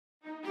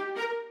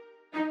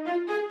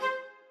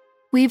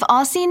We've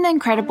all seen the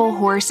incredible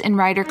horse and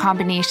rider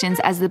combinations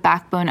as the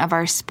backbone of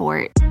our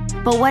sport.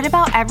 But what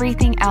about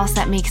everything else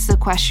that makes the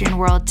equestrian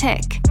world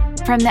tick?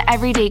 From the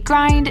everyday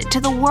grind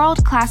to the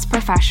world-class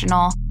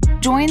professional,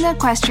 join the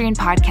Equestrian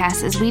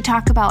Podcast as we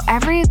talk about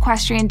every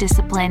equestrian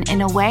discipline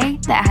in a way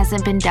that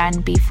hasn't been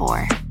done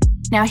before.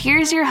 Now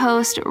here's your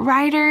host,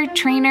 rider,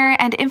 trainer,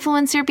 and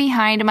influencer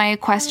behind my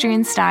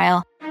equestrian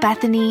style,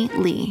 Bethany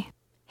Lee.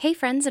 Hey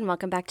friends, and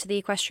welcome back to the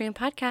Equestrian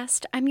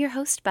Podcast. I'm your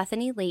host,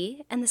 Bethany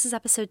Lee, and this is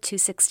episode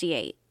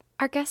 268.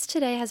 Our guest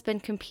today has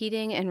been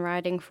competing and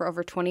riding for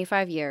over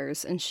 25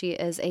 years, and she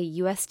is a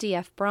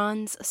USDF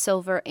bronze,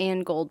 silver,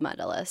 and gold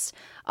medalist,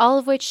 all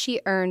of which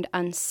she earned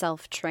on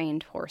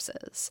self-trained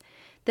horses.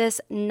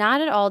 This not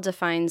at all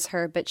defines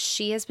her, but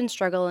she has been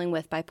struggling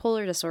with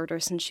bipolar disorder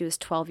since she was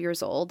 12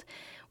 years old.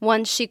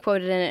 Once she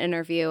quoted in an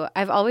interview,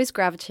 "I've always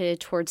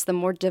gravitated towards the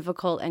more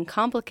difficult and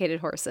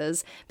complicated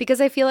horses because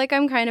I feel like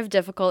I'm kind of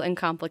difficult and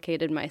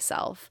complicated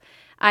myself."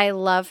 I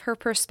love her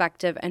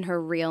perspective and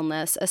her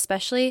realness,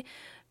 especially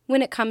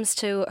when it comes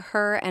to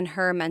her and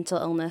her mental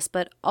illness,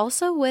 but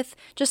also with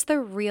just the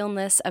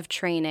realness of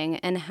training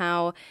and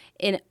how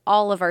in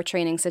all of our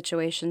training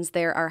situations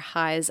there are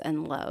highs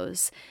and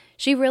lows.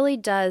 She really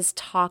does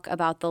talk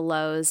about the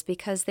lows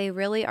because they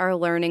really are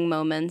learning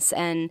moments,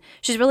 and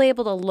she's really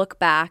able to look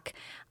back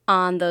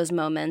on those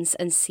moments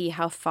and see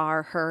how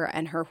far her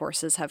and her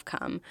horses have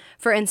come.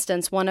 For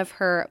instance, one of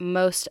her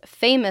most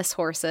famous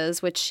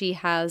horses, which she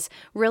has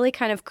really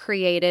kind of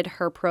created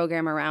her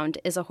program around,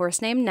 is a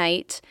horse named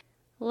Knight.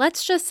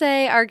 Let's just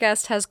say our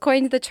guest has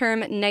coined the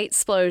term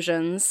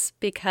Knight-splosions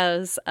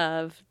because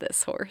of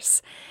this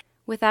horse.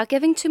 Without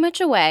giving too much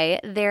away,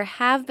 there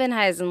have been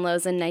highs and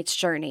lows in Knight's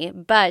journey,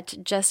 but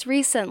just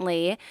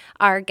recently,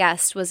 our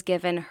guest was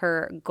given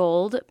her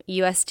gold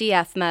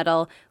USDF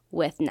medal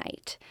with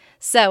Knight.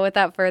 So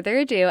without further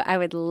ado, I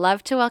would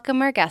love to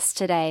welcome our guest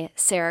today,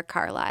 Sara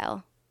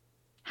Carlisle.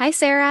 Hi,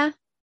 Sara.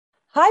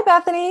 Hi,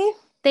 Bethany.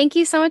 Thank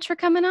you so much for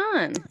coming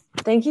on.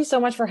 Thank you so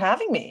much for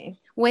having me.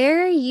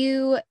 Where are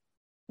you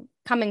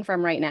coming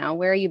from right now?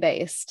 Where are you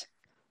based?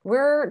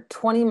 We're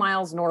 20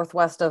 miles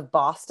northwest of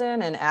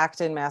Boston in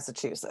Acton,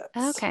 Massachusetts.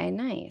 Okay,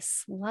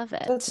 nice. Love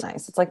it. That's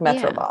nice. It's like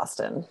Metro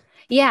Boston.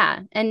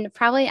 Yeah, and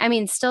probably,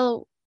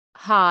 still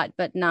hot,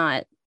 but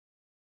not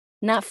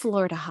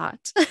Florida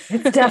hot.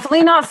 It's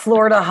definitely not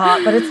Florida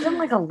hot, but it's been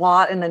like a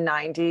lot in the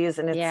 90s,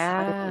 and it's,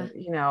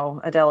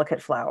 a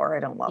delicate flower.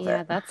 I don't love it.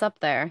 Yeah, that's up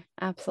there.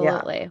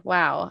 Absolutely. Yeah.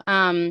 Wow.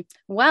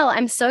 Well,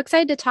 I'm so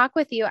excited to talk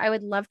with you. I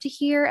would love to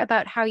hear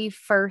about how you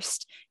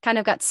first kind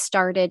of got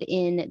started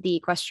in the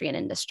equestrian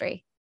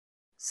industry.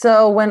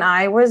 So when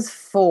I was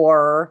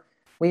 4,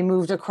 we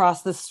moved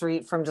across the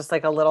street from just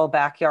like a little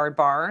backyard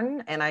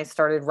barn, and I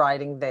started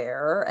riding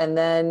there. And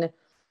then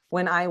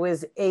when I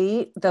was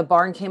 8, the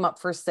barn came up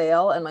for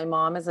sale, and my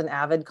mom is an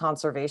avid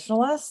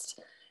conservationist,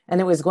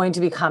 and it was going to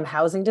become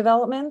housing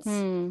developments.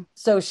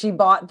 So she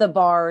bought the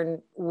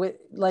barn with,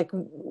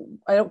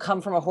 I don't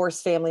come from a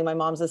horse family. My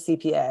mom's a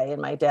CPA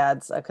and my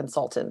dad's a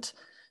consultant.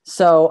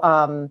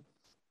 So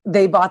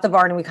they bought the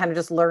barn, and we kind of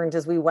just learned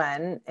as we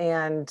went.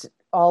 And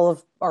all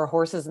of our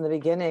horses in the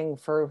beginning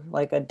for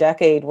like a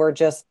decade were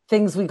just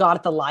things we got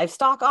at the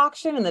livestock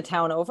auction in the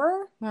town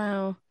over.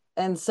 Wow.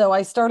 And so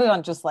I started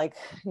on just like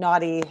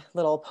naughty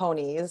little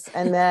ponies.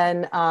 And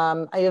then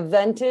I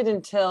evented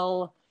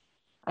until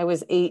I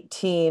was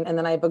 18. And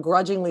then I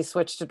begrudgingly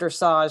switched to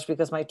dressage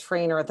because my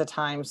trainer at the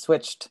time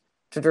switched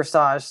to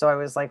dressage. So I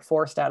was like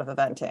forced out of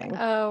eventing.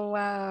 Oh,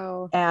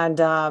 wow. And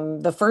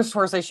the first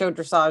horse I showed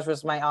dressage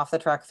was my off the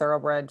track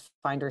thoroughbred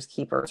Finders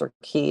Keepers or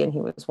Key. And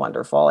he was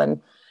wonderful.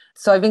 And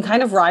so I've been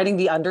kind of riding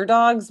the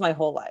underdogs my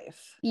whole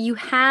life. You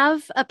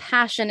have a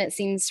passion, it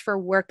seems, for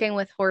working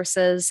with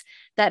horses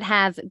that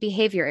have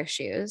behavior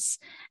issues.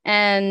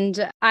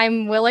 And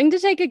I'm willing to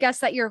take a guess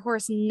that your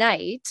horse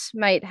Knight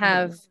might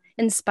have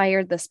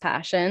inspired this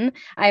passion.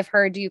 I've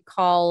heard you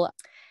call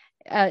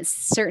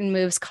certain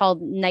moves called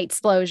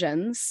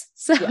Knight-splosions.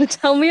 So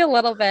Tell me a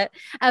little bit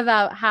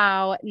about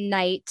how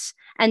Knight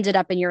ended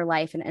up in your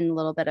life and a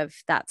little bit of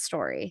that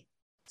story.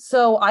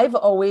 So I've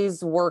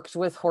always worked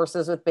with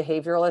horses with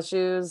behavioral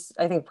issues.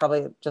 I think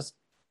probably just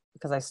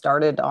because I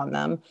started on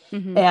them.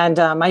 Mm-hmm. And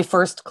my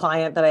first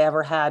client that I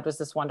ever had was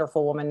this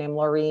wonderful woman named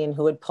Laureen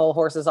who would pull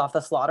horses off the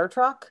slaughter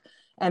truck.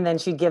 And then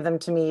she'd give them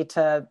to me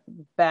to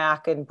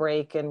back and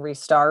break and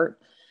restart.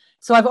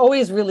 So I've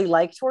always really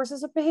liked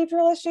horses with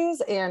behavioral issues.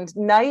 And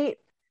Knight,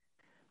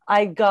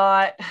 I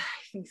got, I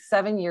think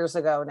 7 years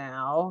ago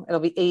now.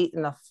 It'll be 8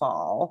 in the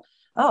fall.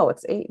 Oh,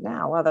 it's 8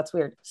 now. Wow, that's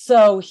weird.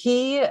 So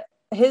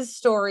his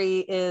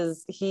story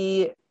is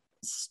he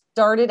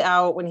started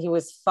out when he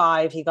was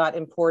 5. He got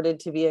imported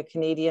to be a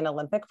Canadian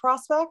Olympic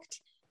prospect.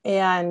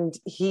 And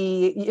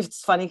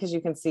it's funny because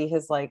you can see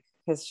his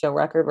show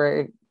record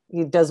where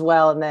he does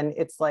well. And then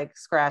it's like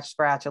scratch,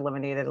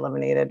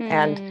 eliminated.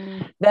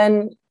 And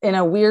then in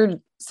a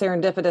weird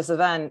serendipitous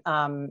event,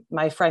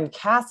 my friend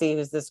Cassie,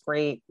 who's this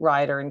great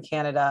rider in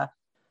Canada,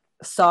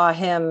 saw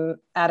him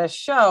at a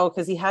show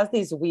because he has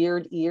these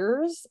weird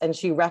ears, and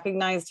she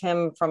recognized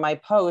him from my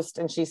post,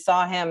 and she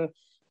saw him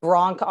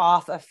bronc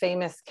off a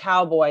famous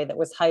cowboy that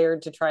was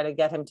hired to try to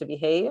get him to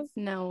behave.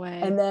 No way.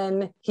 And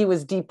then he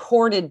was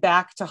deported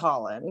back to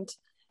Holland.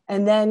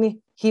 And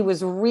then he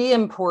was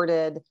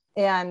re-imported,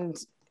 and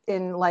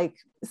in like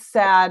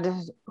sad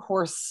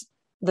horse,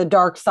 the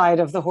dark side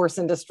of the horse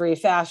industry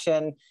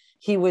fashion,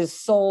 he was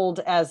sold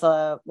as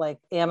a like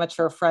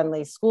amateur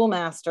friendly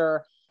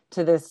schoolmaster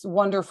to this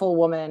wonderful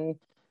woman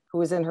who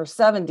was in her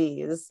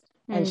 70s.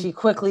 And she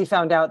quickly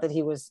found out that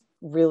he was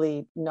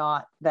really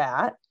not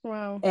that.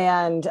 Wow.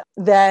 And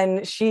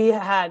then she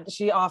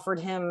offered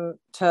him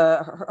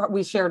to,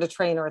 we shared a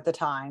trainer at the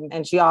time,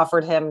 and she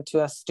offered him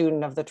to a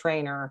student of the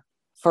trainer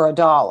for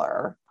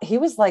 $1. He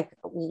was like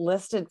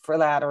listed for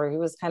that, or he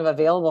was kind of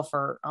available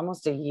for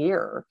almost a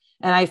year.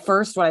 And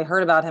when I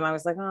heard about him, I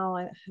was like, oh,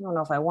 I don't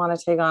know if I want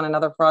to take on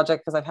another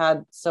project because I've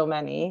had so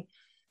many.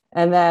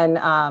 And then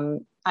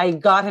I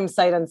got him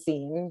sight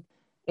unseen.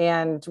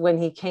 And when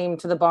he came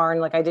to the barn,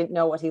 like I didn't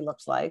know what he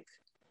looked like.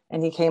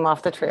 And he came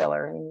off the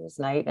trailer, and it was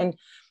night. And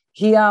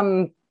he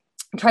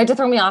tried to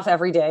throw me off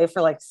every day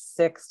for like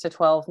 6 to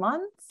 12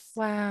 months.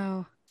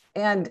 Wow.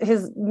 And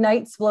his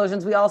night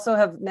explosions, we also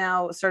have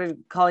now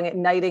started calling it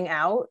nighting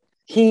out.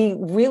 He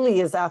really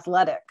is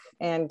athletic,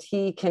 and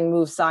he can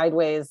move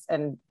sideways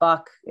and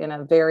buck in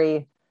a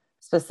very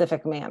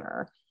specific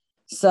manner.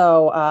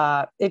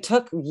 So it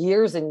took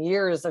years and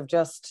years of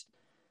just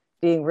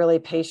being really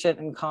patient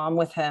and calm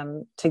with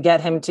him to get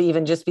him to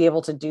even just be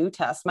able to do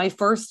tests. My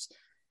first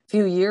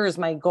few years,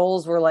 my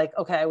goals were like,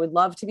 okay, I would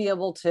love to be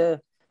able to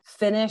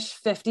finish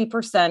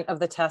 50% of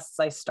the tests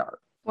I start.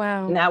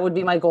 Wow. And that would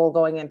be my goal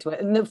going into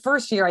it. And the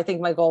first year, I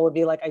think my goal would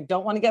be like, I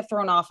don't want to get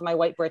thrown off in my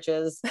white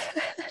britches.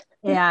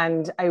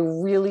 And I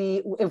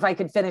really, if I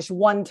could finish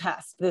one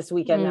test this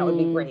weekend, that would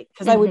be great.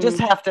 Because I would just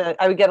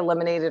I would get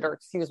eliminated or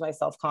excuse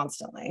myself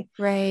constantly.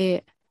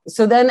 Right.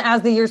 So then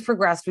as the years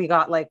progressed, we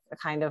got like a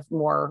kind of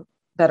more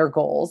better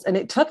goals. And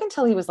it took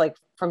until he was like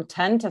from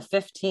 10 to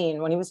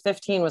 15. When he was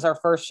 15 was our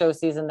first show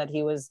season that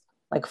he was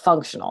like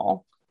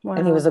functional. Wow.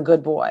 And he was a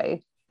good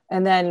boy.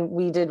 And then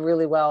we did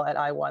really well at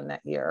I-1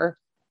 that year.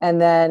 And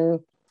then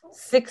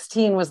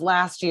 16 was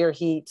last year.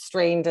 He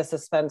strained a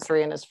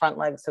suspensory in his front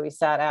leg, so he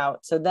sat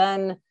out. So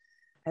then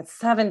at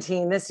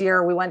 17 this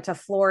year, we went to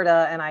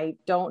Florida, and I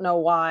don't know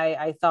why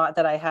I thought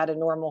that I had a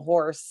normal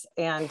horse.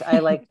 And I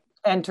like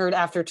entered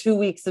after 2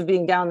 weeks of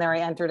being down there, I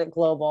entered at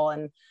Global,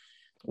 and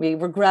we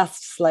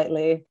regressed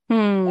slightly.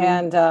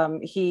 And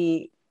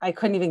I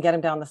couldn't even get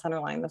him down the center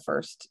line the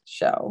first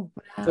show.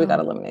 Wow. So we got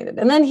eliminated.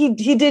 And then he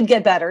did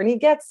get better, and he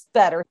gets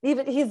better.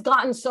 Even he's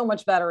gotten so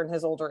much better in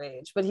his older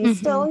age, but he's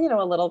still,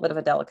 a little bit of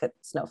a delicate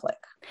snowflake.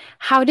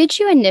 How did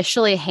you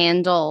initially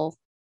handle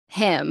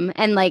him?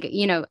 And like,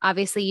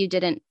 obviously you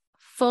didn't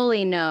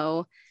fully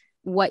know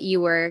what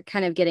you were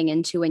kind of getting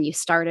into when you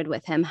started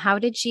with him. How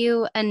did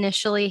you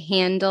initially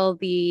handle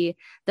the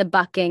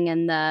bucking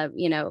and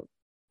the,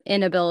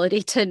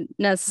 inability to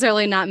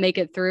necessarily not make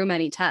it through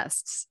many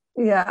tests?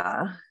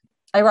 Yeah.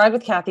 I ride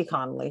with Kathy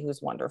Connolly,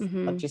 who's wonderful.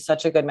 Like, she's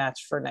such a good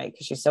match for Night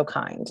because she's so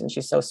kind and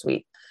she's so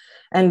sweet.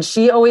 And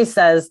she always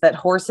says that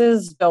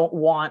horses don't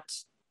want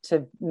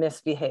to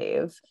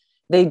misbehave.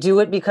 They do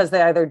it because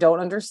they either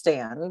don't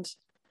understand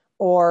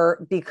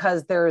or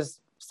because there's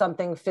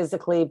something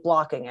physically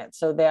blocking it.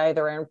 So they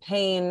either are in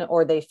pain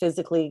or they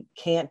physically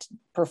can't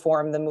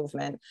perform the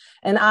movement.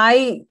 And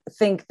I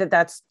think that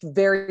that's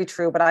very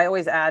true, but I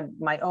always add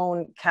my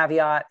own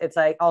caveat.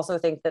 I also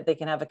think that they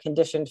can have a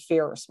conditioned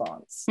fear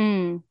response.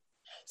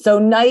 So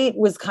Night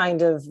was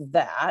kind of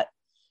that.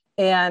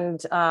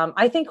 And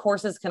I think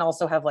horses can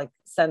also have like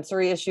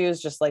sensory issues,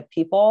 just like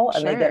people,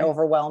 and they get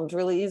overwhelmed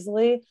really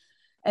easily.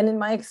 And in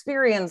my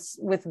experience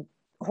with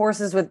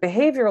horses with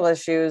behavioral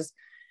issues,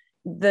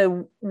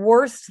 the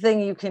worst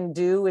thing you can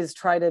do is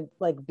try to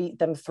like beat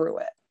them through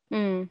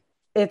it.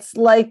 It's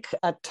like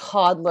a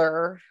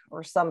toddler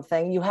or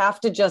something. You have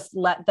to just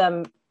let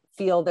them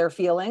feel their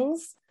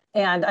feelings.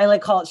 And I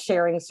call it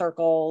sharing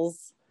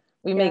circles.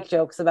 We make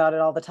jokes about it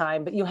all the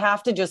time, but you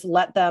have to just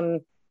let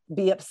them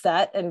be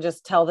upset and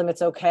just tell them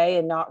it's okay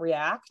and not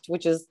react,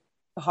 which is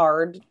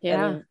hard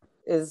and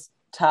is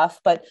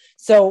tough. But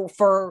so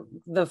for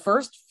the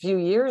first few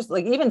years,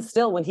 like even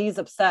still when he's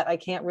upset, I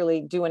can't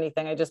really do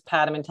anything. I just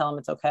pat him and tell him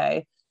it's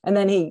okay. And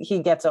then he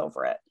gets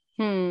over it.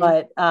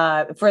 But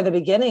for the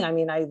beginning, I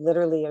mean, he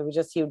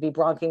would be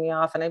bronching me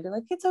off and I'd be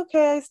like, it's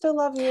okay. I still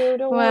love you.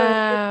 Don't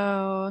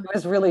worry. It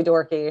was really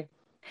dorky.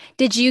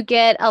 Did you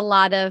get a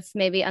lot of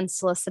maybe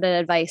unsolicited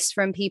advice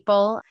from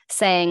people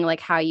saying like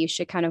how you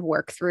should kind of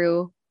work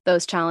through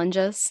those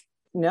challenges?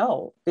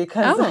 No,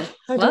 because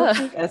I don't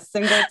think a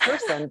single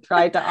person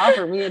tried to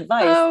offer me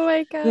advice. Oh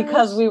my gosh.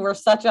 Because we were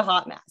such a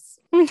hot mess.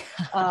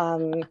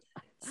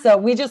 So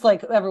we just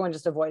everyone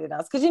just avoided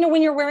us. Because,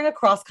 when you're wearing a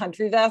cross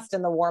country vest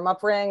in the warm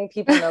up ring,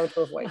 people know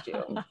to avoid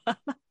you at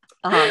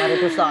a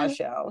dressage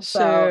show.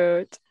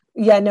 So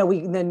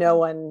no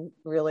one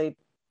really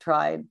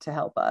tried to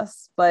help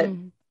us, but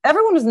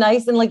everyone was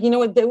nice. And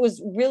it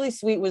was really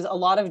sweet was a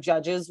lot of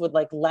judges would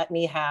let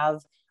me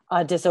have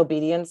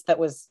disobedience that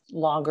was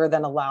longer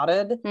than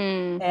allotted.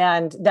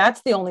 And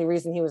that's the only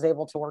reason he was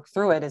able to work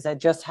through it, is I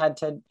just had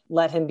to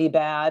let him be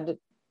bad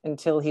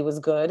until he was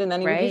good, and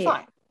then he would be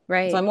fine.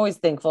 Right. So I'm always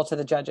thankful to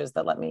the judges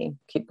that let me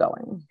keep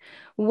going.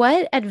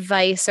 What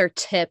advice or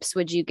tips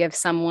would you give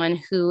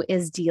someone who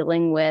is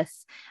dealing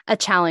with a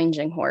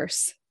challenging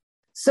horse?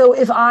 So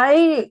if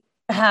I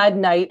had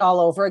night all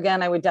over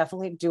again, I would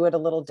definitely do it a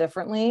little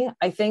differently.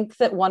 I think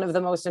that one of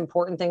the most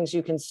important things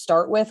you can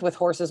start with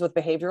horses with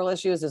behavioral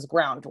issues is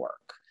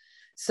groundwork.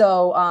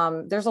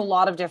 So there's a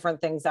lot of different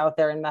things out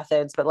there and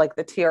methods, but like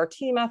the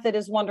TRT method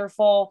is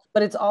wonderful,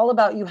 but it's all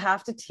about, you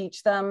have to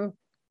teach them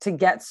to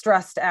get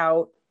stressed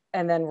out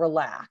and then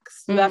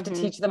relax. You have to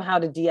teach them how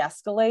to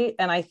de-escalate.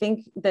 And I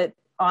think that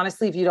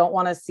honestly, if you don't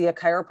want to see a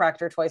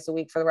chiropractor twice a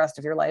week for the rest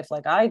of your life,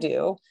 like I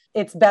do,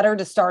 it's better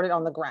to start it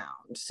on the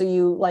ground. So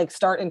you like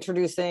start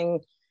introducing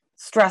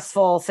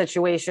stressful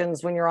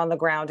situations when you're on the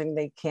ground and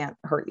they can't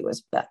hurt you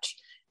as much.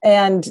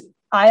 And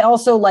I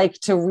also like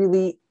to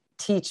really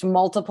teach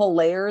multiple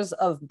layers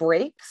of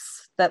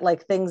breaks, that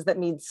like things that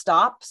need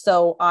stop.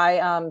 So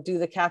I do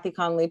the Kathy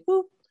Conley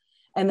boop,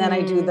 and then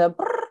I do the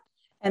brr,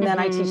 and then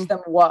I teach them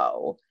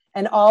whoa.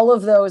 And all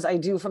of those I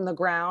do from the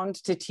ground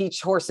to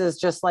teach horses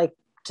just like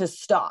to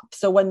stop.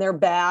 So when they're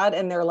bad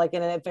and they're like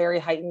in a very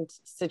heightened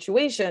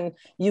situation,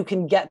 you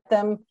can get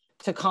them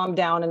to calm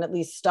down and at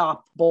least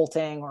stop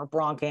bolting or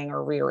bronching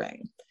or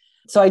rearing.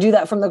 So I do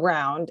that from the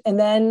ground. And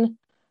then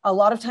a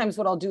lot of times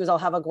what I'll do is I'll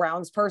have a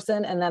grounds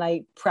person, and then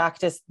I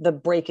practice the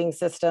braking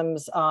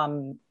systems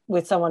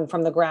with someone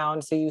from the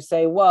ground. So you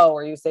say, whoa,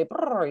 or you say,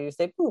 brr, or you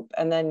say poop.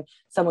 And then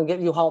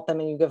you halt them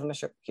and you give them a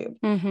sugar cube.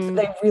 So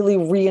they really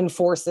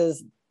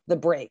reinforces the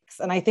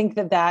brakes. And I think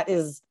that that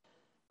is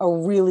a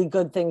really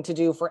good thing to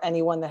do for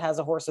anyone that has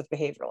a horse with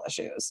behavioral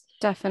issues.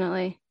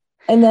 Definitely.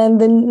 And then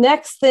the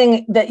next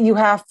thing that you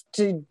have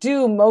to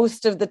do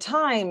most of the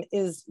time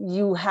is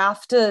you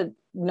have to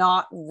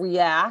not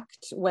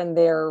react when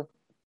they're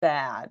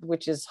bad,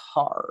 which is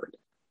hard.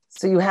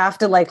 So you have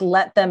to like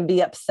let them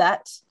be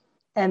upset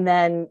and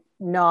then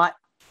not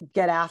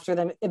get after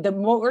them. The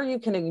more you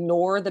can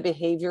ignore the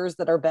behaviors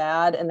that are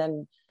bad and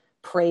then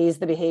praise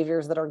the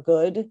behaviors that are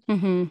good,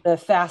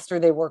 the faster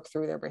they work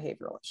through their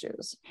behavioral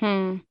issues.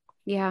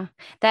 Yeah,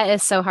 that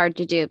is so hard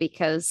to do,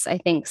 because I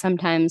think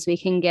sometimes we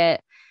can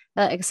get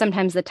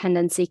sometimes the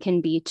tendency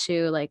can be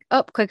to like,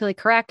 oh, quickly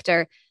correct,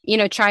 or,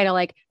 try to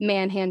like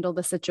manhandle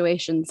the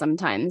situation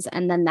sometimes.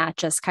 And then that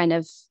just kind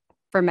of,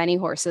 for many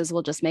horses,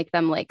 will just make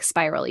them like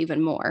spiral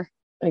even more.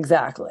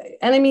 Exactly.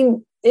 And I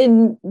mean,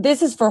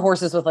 this is for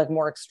horses with like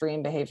more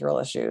extreme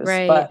behavioral issues,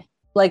 right? But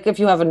like if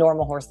you have a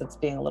normal horse that's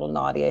being a little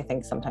naughty, I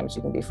think sometimes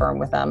you can be firm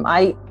with them.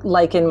 I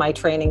liken my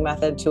training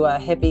method to a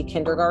hippie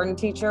kindergarten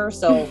teacher.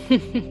 So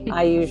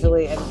I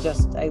usually I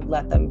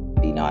let them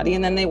be naughty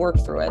and then they work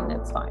through it and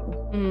it's fine.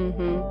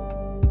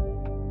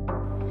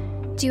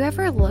 Do you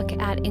ever look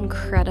at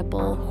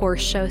incredible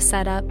horse show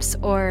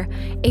setups or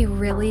a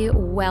really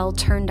well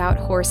turned out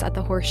horse at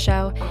the horse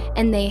show,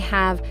 and they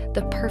have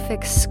the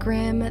perfect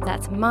scrim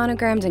that's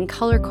monogrammed and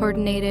color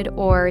coordinated,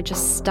 or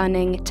just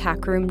stunning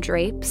tackroom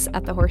drapes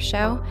at the horse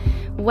show?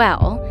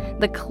 Well,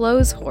 the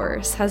Clothes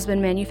Horse has been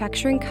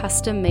manufacturing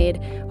custom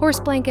made horse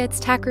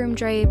blankets, tackroom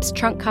drapes,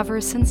 trunk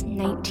covers since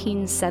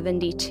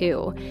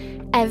 1972.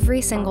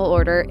 Every single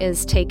order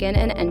is taken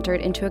and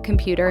entered into a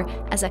computer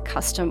as a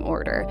custom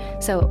order.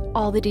 So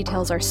all the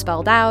details are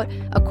spelled out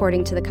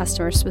according to the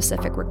customer's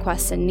specific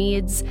requests and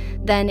needs.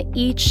 Then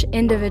each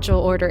individual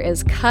order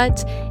is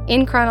cut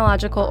in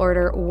chronological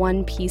order,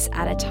 one piece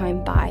at a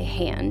time by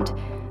hand.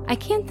 I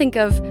can't think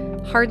of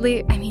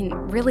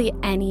really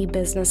any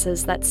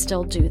businesses that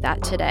still do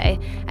that today.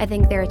 I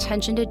think their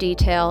attention to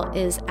detail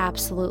is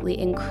absolutely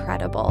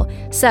incredible.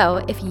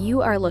 So if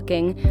you are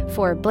looking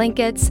for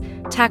blankets,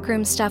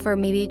 tackroom stuff, or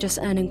maybe just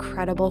an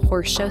incredible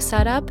horse show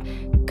setup,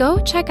 go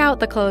check out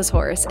The Clothes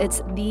Horse.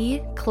 It's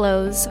The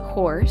Clothes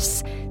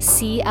Horse,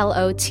 CLOTHES.com,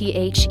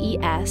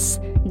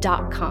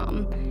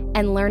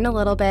 and learn a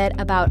little bit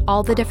about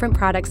all the different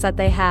products that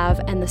they have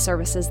and the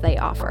services they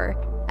offer.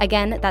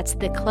 Again, that's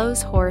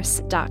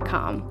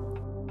theclotheshorse.com.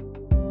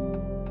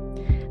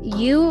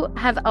 You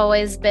have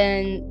always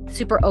been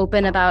super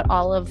open about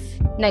all of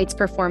Knight's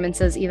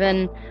performances,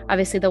 even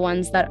obviously the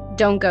ones that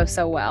don't go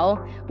so well.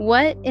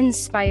 What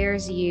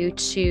inspires you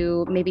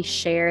to maybe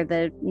share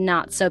the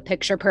not so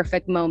picture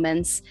perfect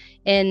moments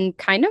in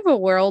kind of a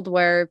world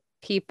where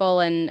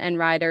people and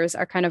riders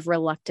are kind of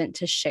reluctant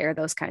to share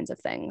those kinds of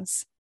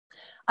things?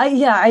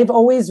 I've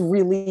always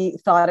really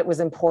thought it was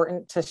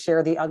important to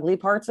share the ugly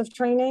parts of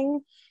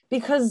training,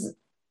 because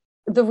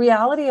the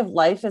reality of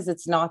life is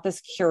it's not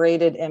this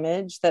curated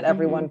image that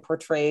everyone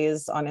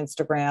portrays on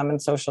Instagram and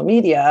social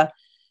media.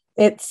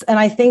 And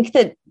I think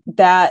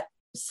that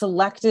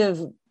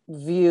selective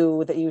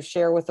view that you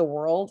share with the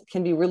world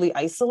can be really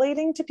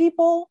isolating to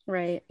people.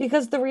 Right.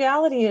 Because the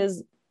reality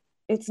is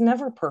it's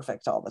never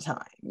perfect all the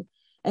time.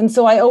 And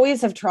so I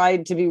always have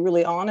tried to be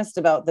really honest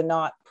about the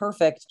not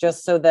perfect,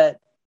 just so that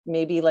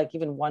maybe like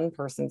even one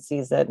person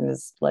sees it and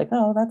is like,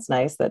 oh, that's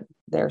nice that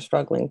they're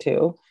struggling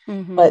too.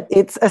 Mm-hmm. But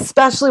it's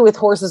especially with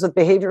horses with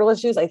behavioral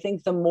issues. I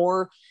think the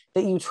more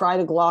that you try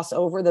to gloss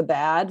over the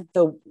bad,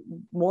 the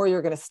more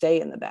you're going to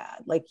stay in the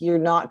bad. Like you're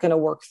not going to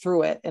work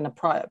through it in a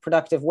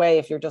productive way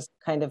if you're just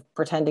kind of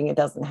pretending it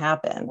doesn't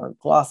happen or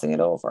glossing it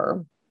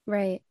over.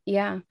 Right.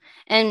 Yeah.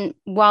 And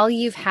while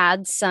you've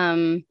had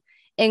some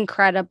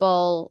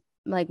incredible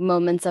like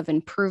moments of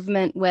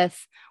improvement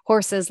with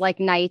horses like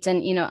Knight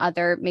and,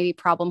 other maybe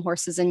problem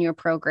horses in your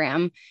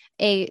program,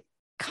 a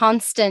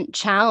constant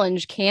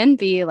challenge can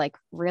be like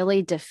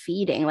really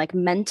defeating. Like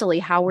mentally,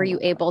 how were you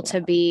able to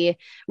be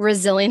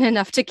resilient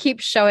enough to keep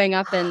showing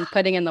up and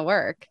putting in the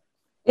work?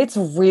 It's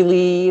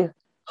really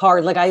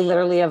hard. Like I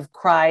literally have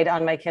cried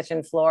on my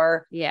kitchen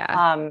floor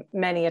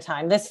many a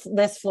time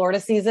this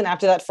Florida season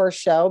after that first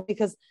show,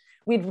 because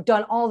we'd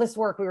done all this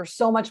work. We were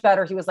so much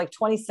better. He was like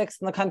 26th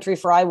in the country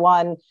for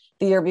I-1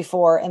 the year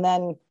before. And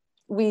then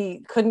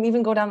we couldn't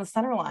even go down the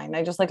center line.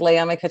 I just like lay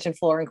on my kitchen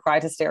floor and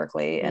cried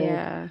hysterically.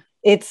 And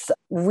it's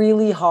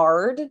really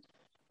hard.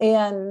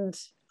 And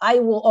I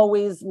will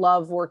always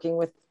love working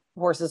with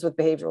horses with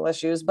behavioral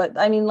issues. But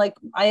I mean, like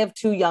I have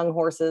 2 young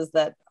horses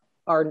that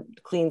are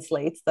clean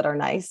slates that are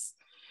nice.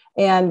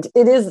 And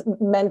it is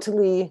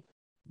mentally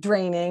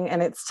draining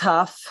and it's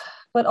tough,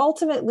 but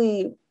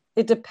ultimately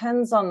it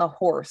depends on the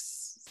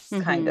horse,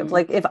 kind of.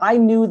 Like if I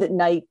knew that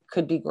Knight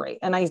could be great,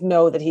 and I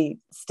know that he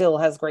still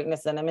has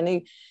greatness in him,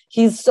 and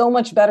he's so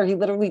much better. He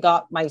literally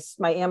got my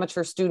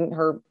amateur student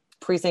her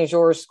Prix Saint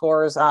George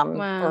scores for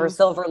her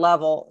silver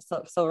medal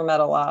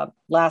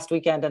last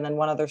weekend, and then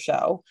one other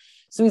show.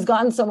 So he's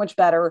gotten so much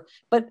better.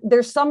 But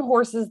there's some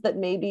horses that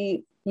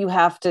maybe you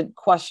have to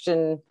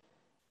question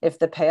if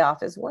the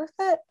payoff is worth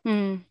it.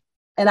 And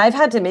I've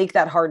had to make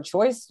that hard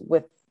choice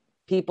with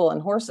people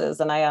and horses.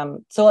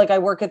 And so like I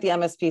work at the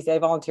MSPCA, I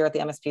volunteer at the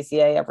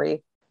MSPCA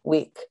every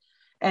week.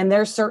 And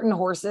there's certain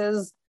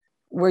horses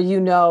where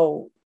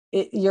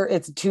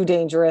it's too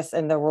dangerous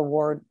and the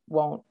reward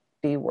won't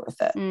be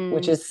worth it,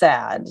 which is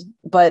sad.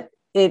 But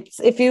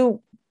if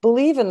you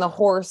believe in the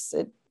horse,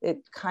 it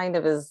kind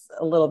of is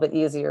a little bit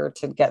easier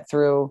to get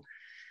through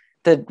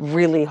the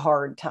really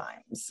hard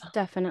times.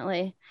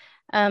 Definitely.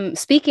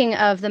 Speaking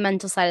of the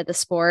mental side of the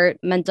sport,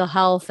 mental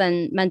health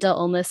and mental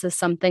illness is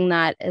something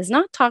that is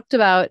not talked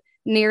about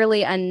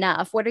nearly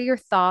enough. What are your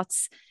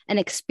thoughts and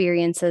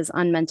experiences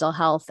on mental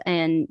health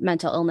and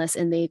mental illness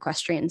in the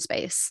equestrian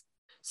space?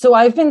 So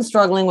I've been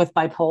struggling with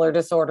bipolar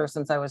disorder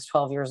since I was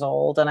 12 years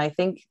old. And I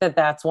think that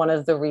that's one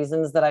of the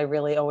reasons that I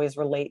really always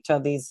relate to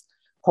these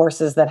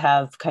horses that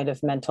have kind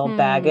of mental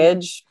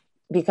baggage,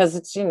 because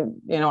it's,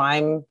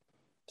 I'm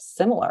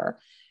similar.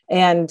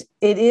 And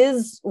it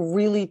is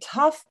really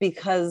tough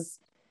because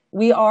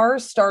we are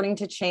starting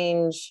to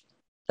change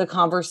the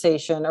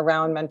conversation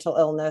around mental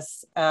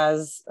illness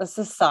as a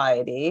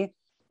society,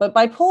 but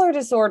bipolar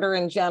disorder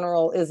in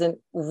general isn't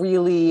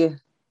really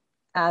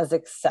as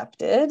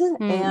accepted.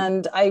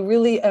 And I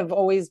really have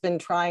always been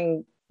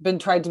tried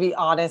to be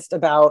honest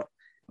about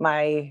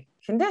my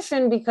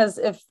condition, because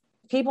if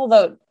people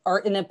that are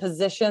in a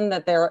position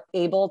that they're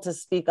able to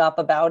speak up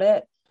about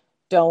it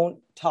don't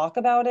talk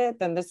about it,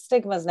 then the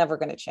stigma is never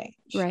going to change.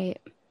 Right.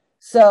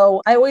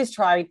 So I always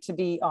try to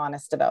be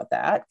honest about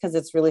that because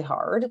it's really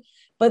hard.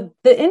 But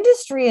the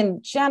industry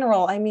in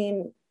general, I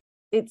mean,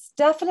 it's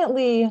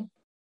definitely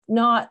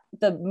not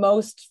the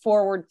most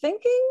forward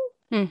thinking,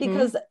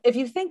 because if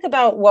you think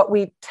about what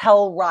we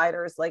tell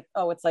riders, like,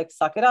 oh, it's like,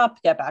 suck it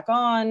up, get back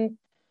on,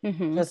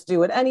 just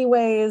do it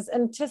anyways.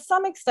 And to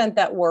some extent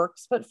that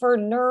works. But for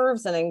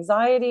nerves and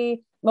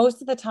anxiety,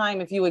 most of the time,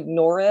 if you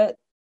ignore it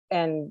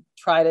and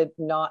try to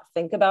not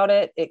think about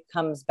it, it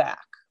comes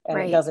back and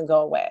it doesn't go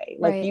away.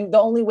 Like the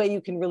only way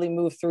you can really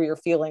move through your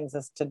feelings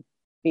is to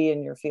be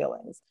in your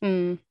feelings.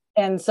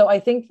 And so I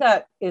think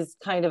that is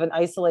kind of an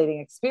isolating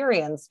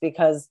experience,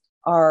 because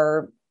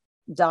our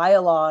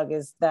dialogue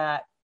is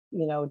that,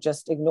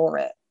 just ignore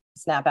it,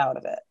 snap out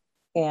of it.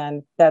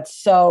 And that's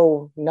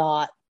so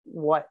not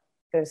what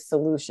the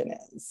solution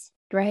is.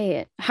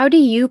 Right. How do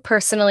you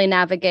personally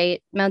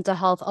navigate mental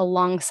health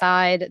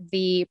alongside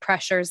the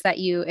pressures that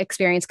you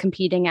experience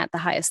competing at the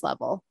highest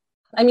level?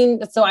 I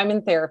mean, so I'm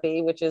in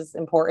therapy, which is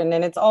important.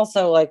 And it's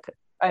also like,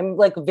 I'm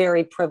like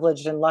very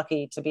privileged and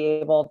lucky to be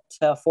able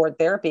to afford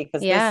therapy,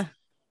 because this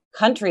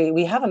country,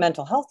 we have a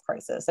mental health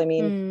crisis. I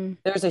mean,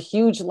 there's a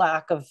huge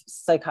lack of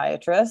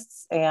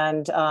psychiatrists,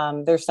 and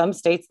there's some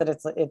states that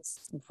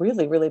it's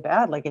really, really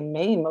bad. Like in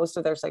Maine, most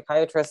of their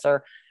psychiatrists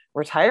are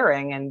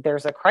retiring, and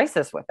there's a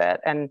crisis with it.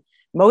 And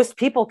most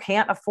people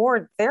can't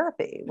afford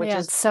therapy, which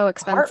is so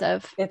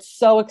expensive. It's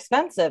so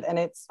expensive and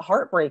it's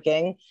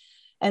heartbreaking.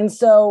 And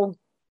so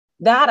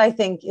that, I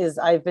think,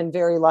 I've been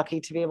very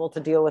lucky to be able to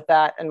deal with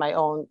that in my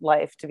own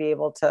life, to be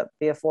able to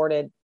be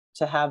afforded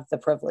to have the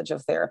privilege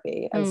of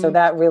therapy. And so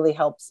that really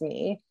helps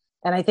me.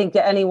 And I think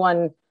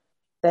anyone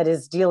that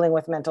is dealing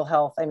with mental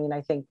health, I mean, I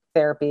think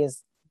therapy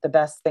is the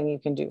best thing you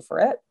can do for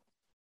it.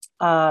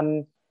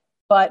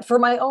 But for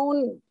my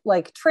own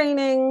like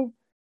training,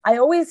 I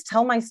always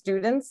tell my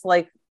students,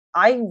 like,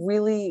 I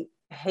really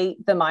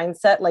hate the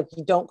mindset, like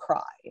you don't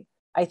cry.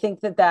 I think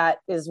that that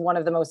is one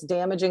of the most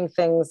damaging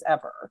things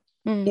ever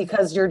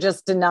because you're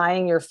just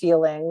denying your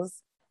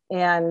feelings.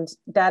 And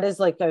that is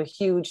like a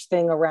huge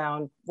thing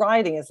around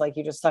riding, is like,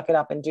 you just suck it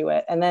up and do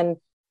it. And then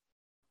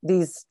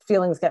these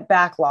feelings get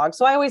backlogged.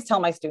 So I always tell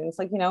my students,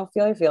 like, feel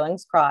your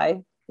feelings,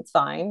 cry. It's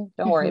fine.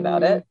 Don't worry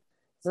about it.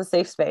 It's a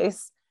safe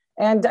space.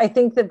 And I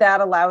think that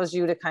that allows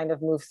you to kind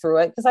of move through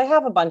it, because I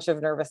have a bunch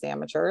of nervous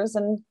amateurs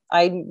and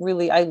I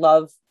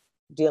love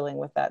dealing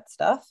with that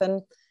stuff.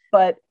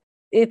 But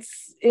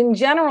it's, in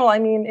general, I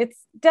mean,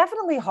 it's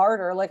definitely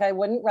harder. Like, I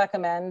wouldn't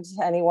recommend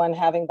anyone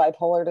having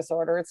bipolar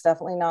disorder. It's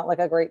definitely not like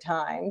a great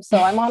time. So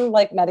I'm on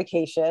like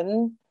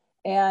medication,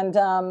 and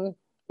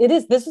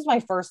this is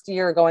my first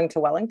year going to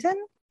Wellington.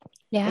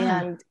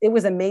 Yeah. And it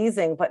was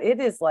amazing, but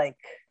it is like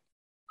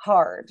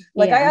hard.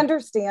 Like, I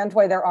understand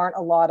why there aren't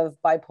a lot of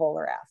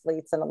bipolar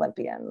athletes and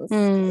Olympians.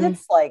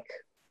 It's like,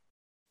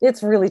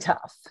 it's really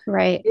tough.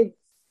 Right.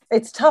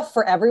 It's tough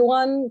for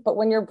everyone, but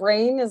when your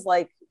brain is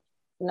like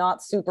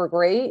not super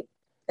great,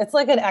 it's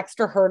like an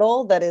extra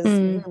hurdle that is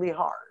really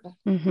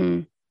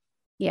hard.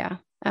 Yeah,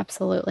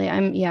 absolutely.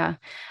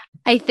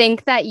 I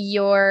think that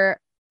your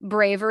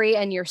bravery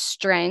and your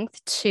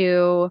strength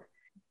to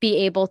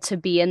be able to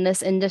be in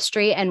this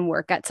industry and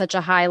work at such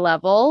a high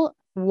level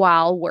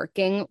while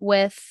working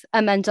with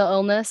a mental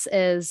illness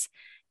is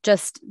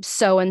just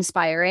so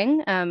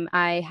inspiring.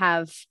 I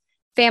have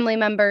family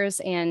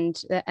members, and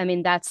I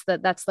mean, that's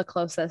the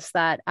closest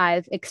that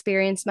I've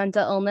experienced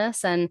mental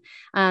illness. And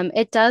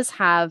it does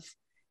have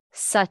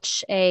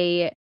such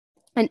an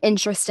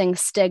interesting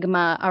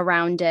stigma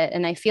around it.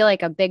 And I feel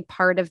like a big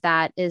part of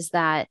that is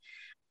that,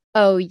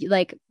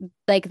 like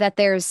that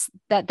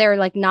they're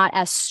like not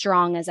as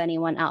strong as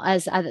anyone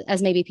else,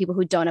 as maybe people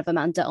who don't have a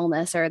mental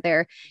illness, or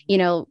they're,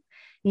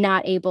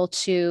 not able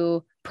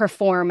to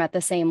perform at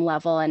the same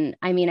level. And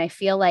I mean, I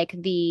feel like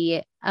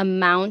the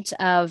amount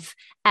of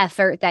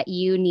effort that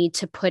you need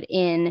to put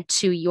in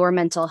to your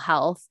mental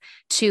health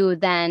to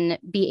then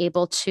be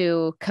able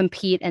to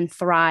compete and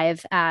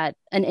thrive at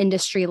an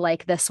industry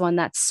like this one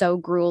that's so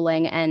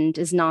grueling and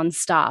is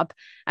nonstop,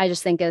 I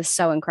just think is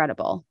so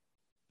incredible.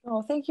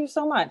 Oh, thank you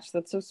so much.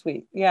 That's so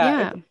sweet.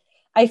 Yeah.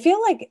 I feel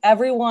like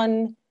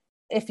everyone,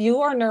 if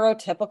you are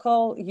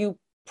neurotypical, you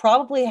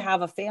probably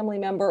have a family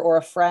member or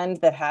a friend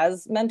that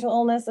has mental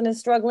illness and is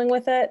struggling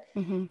with it.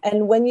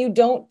 And when you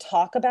don't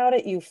talk about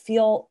it, you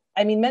feel,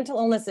 I mean, mental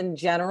illness in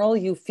general,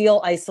 you feel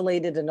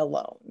isolated and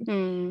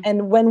alone.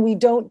 And when we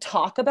don't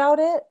talk about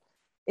it,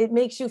 it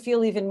makes you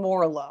feel even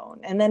more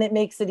alone. And then it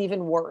makes it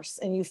even worse,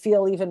 and you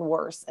feel even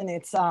worse. And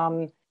it's,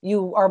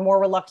 you are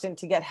more reluctant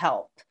to get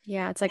help.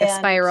 Yeah. It's like a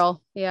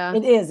spiral. Yeah,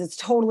 it is. It's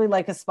totally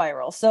like a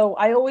spiral. So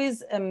I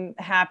always am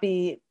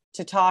happy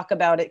to talk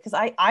about it, because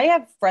I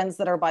have friends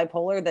that are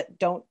bipolar that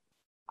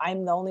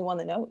I'm the only one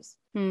that knows,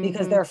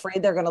 because they're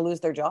afraid they're going to lose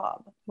their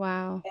job.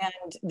 Wow.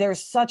 And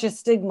there's such a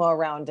stigma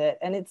around it,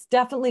 and it's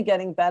definitely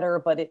getting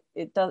better, but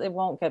it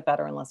won't get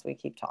better unless we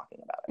keep talking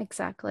about it.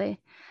 Exactly.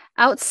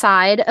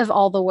 Outside of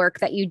all the work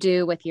that you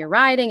do with your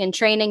riding and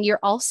training, you're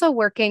also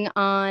working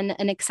on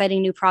an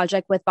exciting new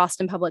project with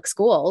Boston Public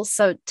Schools.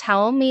 So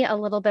tell me a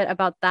little bit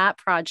about that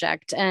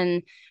project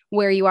and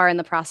where you are in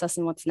the process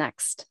and what's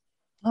next.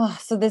 Oh,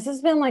 so this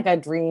has been like a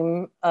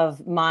dream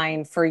of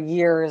mine for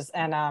years.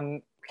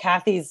 And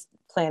Kathy's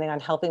planning on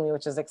helping me,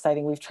 which is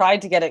exciting. We've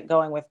tried to get it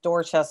going with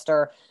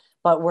Dorchester,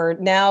 but we're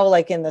now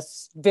like in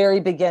this very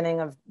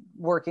beginning of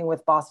working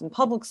with Boston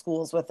Public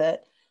Schools with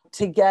it,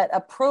 to get a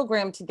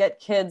program to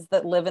get kids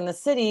that live in the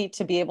city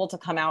to be able to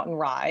come out and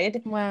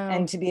ride. Wow.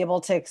 And to be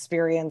able to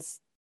experience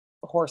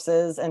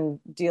horses and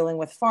dealing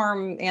with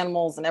farm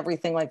animals and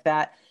everything like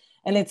that.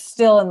 And it's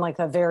still in like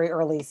the very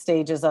early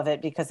stages of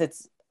it, because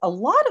it's a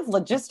lot of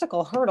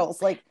logistical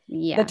hurdles. Like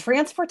the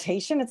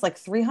transportation, it's like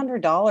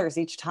 $300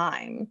 each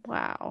time.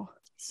 Wow.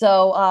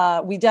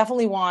 So we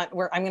definitely I'm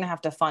going to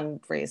have to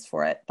fundraise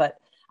for it, but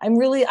I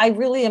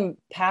really am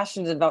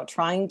passionate about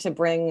trying to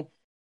bring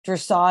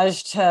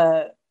dressage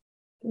to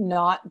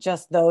not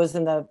just those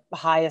in the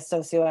highest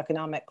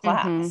socioeconomic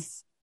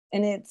class.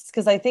 And it's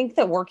because I think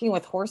that working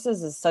with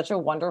horses is such a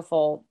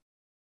wonderful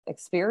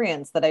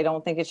experience that I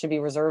don't think it should be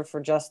reserved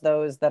for just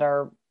those that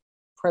are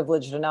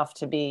privileged enough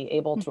to be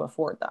able to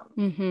afford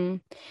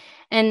them.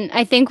 And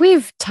I think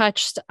we've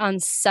touched on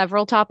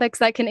several topics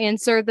that can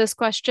answer this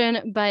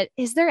question, but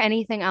is there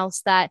anything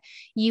else that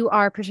you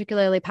are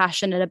particularly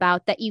passionate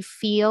about that you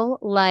feel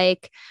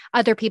like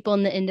other people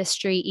in the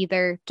industry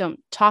either don't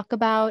talk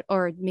about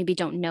or maybe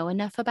don't know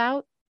enough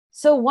about?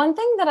 So one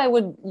thing that I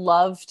would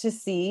love to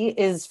see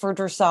is for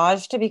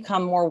dressage to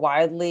become more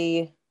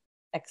widely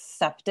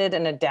accepted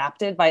and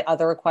adapted by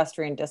other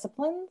equestrian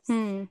disciplines.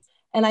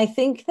 And I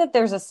think that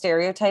there's a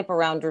stereotype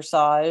around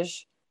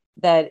dressage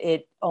that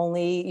you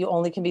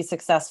only can be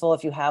successful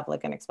if you have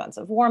like an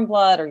expensive warm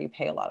blood, or you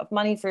pay a lot of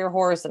money for your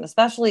horse. And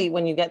especially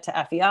when you get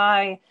to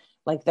FEI,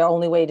 like the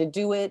only way to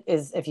do it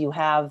is if you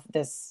have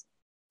this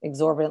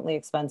exorbitantly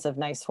expensive,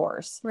 nice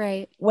horse.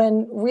 Right.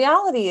 When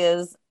reality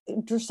is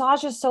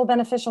dressage is so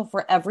beneficial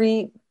for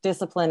every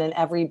discipline and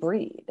every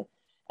breed.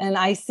 And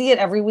I see it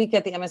every week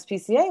at the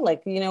MSPCA.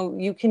 Like,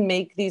 you can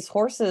make these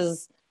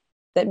horses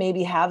that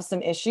maybe have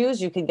some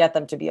issues, you can get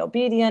them to be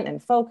obedient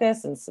and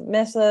focused and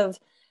submissive.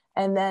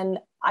 And then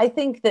I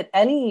think that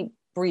any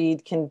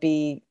breed can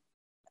be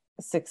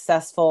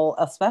successful,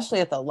 especially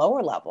at the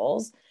lower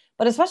levels,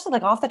 but especially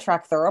like off the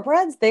track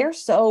thoroughbreds, they're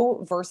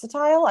so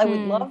versatile.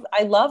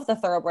 I love the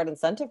thoroughbred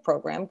incentive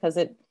program because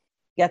it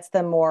gets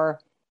them more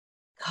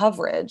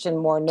coverage and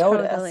more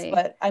notice. Totally.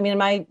 But I mean,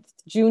 my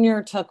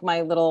junior took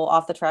my little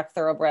off the track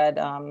thoroughbred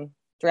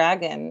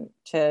dragon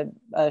to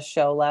a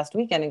show last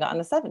weekend and got in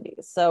the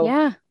 70s.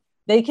 So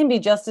they can be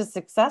just as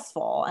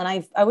successful.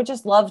 And I would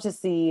just love to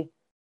see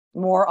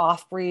more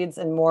off breeds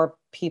and more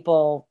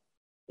people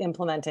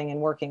implementing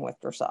and working with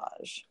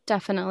dressage.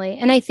 Definitely.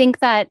 And I think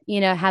that,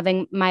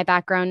 having my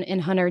background in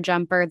hunter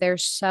jumper,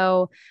 there's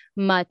so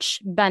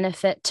much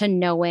benefit to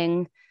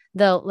knowing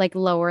the like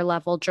lower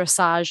level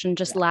dressage and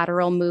just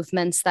lateral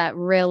movements that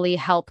really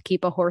help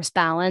keep a horse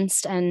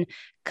balanced, and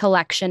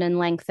collection and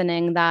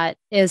lengthening that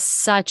is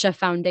such a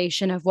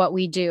foundation of what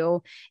we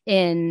do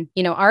in,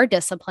 our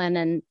discipline.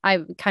 And I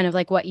kind of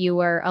like what you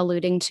were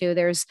alluding to,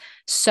 there's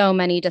so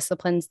many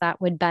disciplines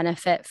that would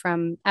benefit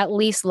from at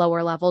least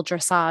lower level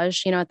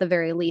dressage, at the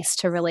very least,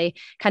 to really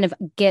kind of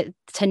get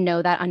to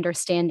know that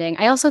understanding.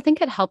 I also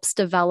think it helps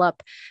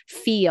develop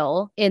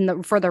feel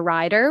for the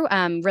rider,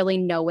 really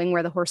knowing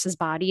where the horse's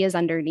body is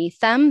underneath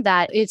them,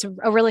 that it's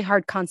a really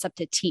hard concept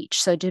to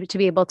teach. So to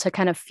be able to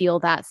kind of feel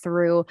that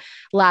through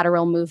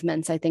lateral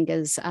movements, I think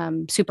is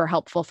super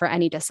helpful for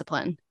any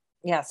discipline.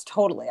 Yes,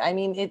 totally. I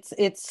mean,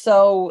 it's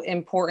so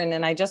important.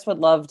 And I just would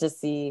love to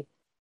see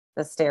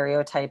the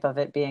stereotype of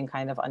it being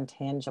kind of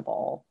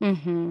untangible,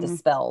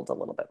 dispelled a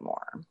little bit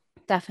more.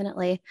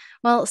 Definitely.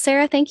 Well,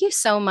 Sara, thank you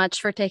so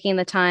much for taking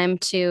the time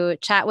to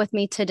chat with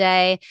me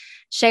today,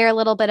 share a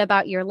little bit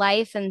about your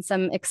life and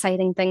some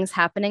exciting things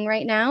happening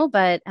right now.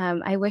 But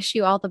I wish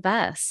you all the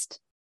best.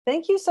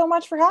 Thank you so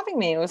much for having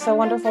me. It was so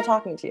wonderful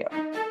talking to you.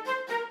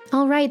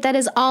 All right, that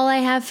is all I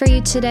have for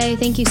you today.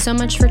 Thank you so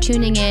much for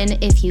tuning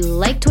in. If you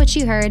liked what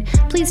you heard,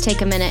 please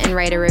take a minute and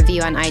write a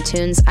review on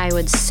iTunes. I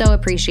would so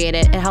appreciate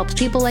it. It helps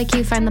people like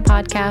you find the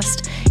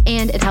podcast,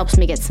 and it helps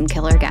me get some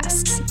killer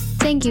guests.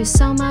 Thank you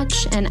so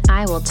much, and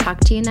I will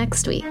talk to you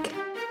next week.